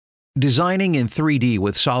Designing in 3D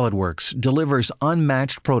with Solidworks delivers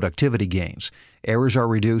unmatched productivity gains. Errors are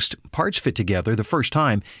reduced, parts fit together the first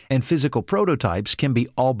time, and physical prototypes can be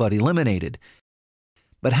all but eliminated.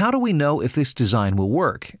 But how do we know if this design will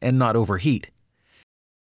work and not overheat?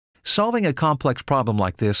 Solving a complex problem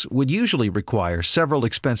like this would usually require several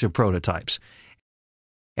expensive prototypes.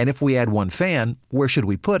 And if we add one fan, where should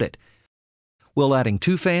we put it? Will adding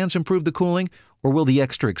two fans improve the cooling, or will the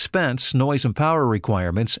extra expense, noise, and power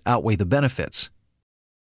requirements outweigh the benefits?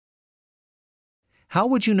 How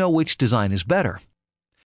would you know which design is better?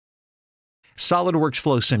 SolidWorks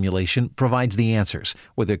Flow Simulation provides the answers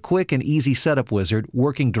with a quick and easy setup wizard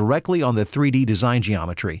working directly on the 3D design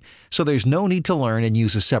geometry, so there's no need to learn and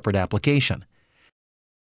use a separate application.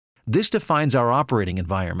 This defines our operating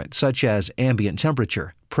environment, such as ambient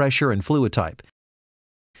temperature, pressure, and fluid type.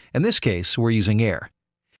 In this case, we're using air.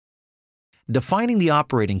 Defining the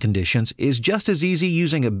operating conditions is just as easy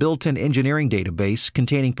using a built-in engineering database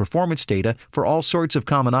containing performance data for all sorts of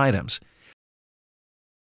common items.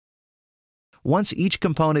 Once each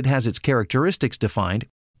component has its characteristics defined,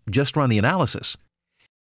 just run the analysis.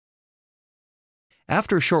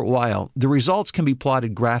 After a short while, the results can be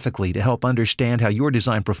plotted graphically to help understand how your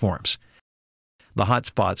design performs. The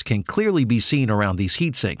hotspots can clearly be seen around these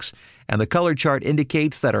heat sinks, and the color chart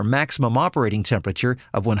indicates that our maximum operating temperature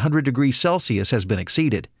of 100 degrees Celsius has been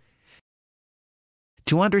exceeded.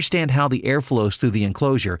 To understand how the air flows through the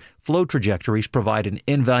enclosure, flow trajectories provide an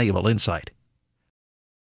invaluable insight.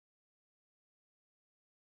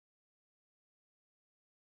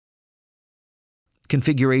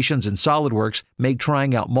 Configurations in SolidWorks make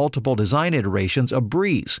trying out multiple design iterations a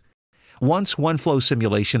breeze. Once one flow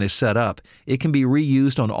simulation is set up, it can be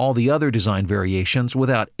reused on all the other design variations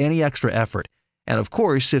without any extra effort. And of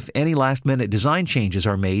course, if any last-minute design changes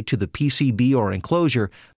are made to the PCB or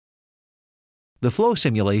enclosure, the flow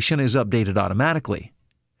simulation is updated automatically.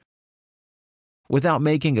 Without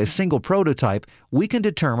making a single prototype, we can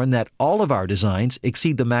determine that all of our designs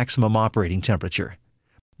exceed the maximum operating temperature.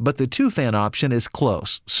 But the two-fan option is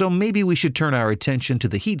close, so maybe we should turn our attention to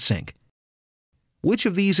the heatsink. Which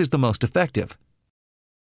of these is the most effective?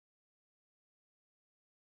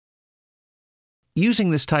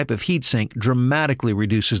 Using this type of heatsink dramatically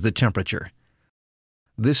reduces the temperature.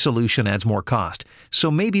 This solution adds more cost,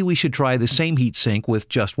 so maybe we should try the same heatsink with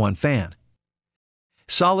just one fan.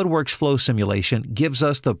 SolidWorks Flow Simulation gives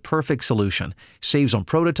us the perfect solution, saves on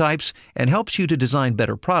prototypes, and helps you to design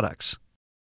better products.